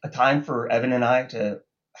a time for Evan and I to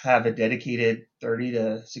have a dedicated 30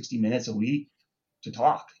 to 60 minutes a week to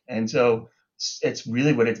talk. And so it's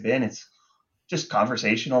really what it's been. It's just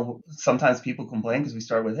conversational. Sometimes people complain because we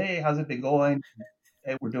start with, hey, how's it been going?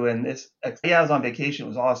 Hey, we're doing this. Yeah, I was on vacation. It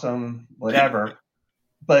was awesome, whatever.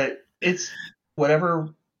 But it's whatever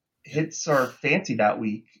hits our fancy that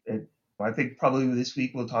week. I think probably this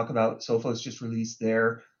week we'll talk about Sophos just released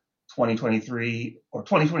their 2023 or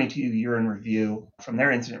 2022 year in review from their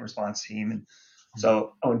incident response team. And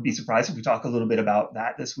so I wouldn't be surprised if we talk a little bit about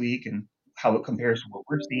that this week and how it compares to what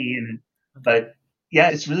we're seeing. But yeah,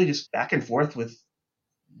 it's really just back and forth with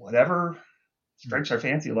whatever strikes our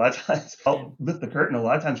fancy. A lot of times, I'll lift the curtain. A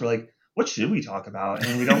lot of times we're like, what should we talk about?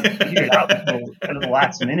 And we don't figure it out until kind of the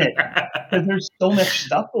last minute because there's so much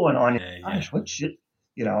stuff going on. Gosh, what should,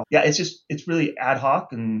 it's really ad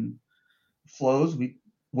hoc and flows.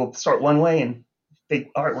 We'll start one way and think,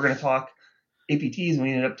 all right, we're going to talk APTs, and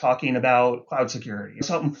we ended up talking about cloud security,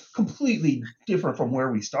 something completely different from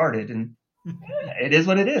where we started. And it is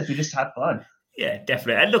what it is. We just have fun. Yeah,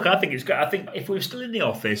 definitely. And look, I think it's great. I think if we were still in the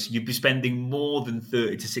office, you'd be spending more than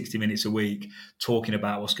 30 to 60 minutes a week talking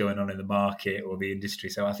about what's going on in the market or the industry.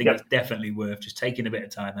 So I think it's definitely worth just taking a bit of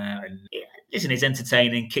time out. And listen, it's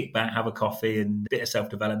entertaining, kick back, have a coffee, and a bit of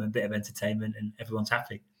self-development, a bit of entertainment, and everyone's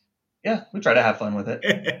happy. Yeah, we try to have fun with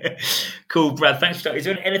it. Cool, Brad. Thanks for talking. Is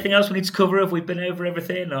there anything else we need to cover? Have we been over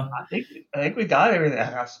everything? Or? I think we got everything.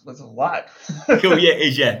 That was a lot. Cool, yeah, it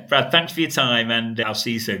is, yeah. Brad, thanks for your time, and I'll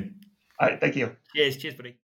see you soon. All right, thank you. Cheers, buddy.